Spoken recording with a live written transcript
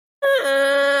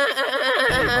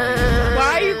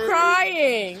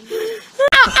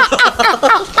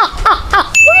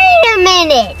Wait a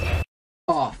minute!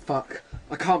 Oh, fuck.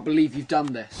 I can't believe you've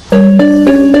done this.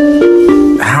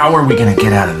 How are we gonna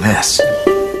get out of this?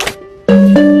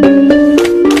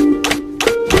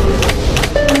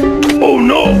 Oh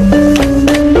no!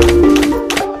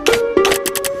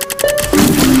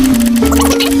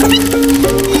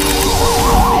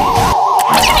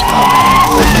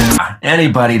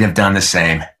 Anybody'd have done the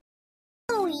same.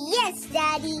 Oh, yes,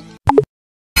 Daddy.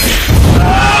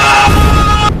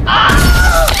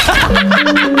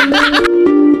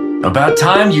 About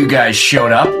time you guys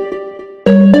showed up.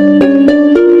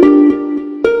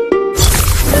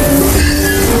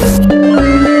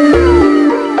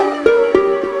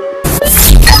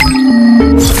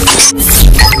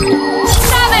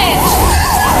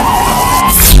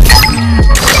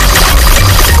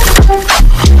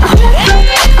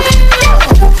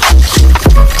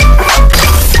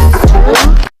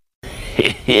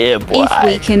 Yeah, boy. If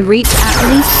we can reach at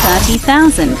least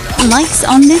 30,000 likes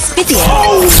on this video.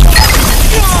 Oh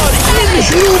God,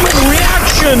 inhuman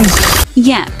reactions!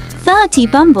 Yep, 30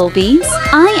 bumblebees.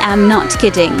 I am not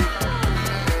kidding.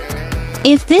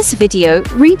 If this video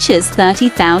reaches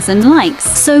 30,000 likes,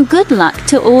 so good luck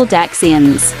to all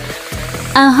Dakzyans.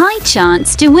 A high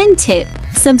chance to win tip.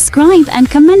 Subscribe and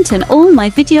comment on all my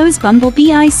videos,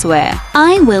 Bumblebee, I swear.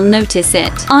 I will notice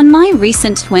it. On my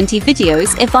recent 20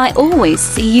 videos, if I always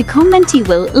see you commenting,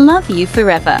 will love you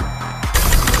forever.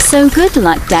 So good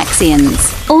luck,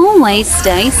 Dakzyans. Always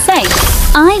stay safe.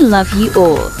 I love you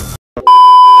all.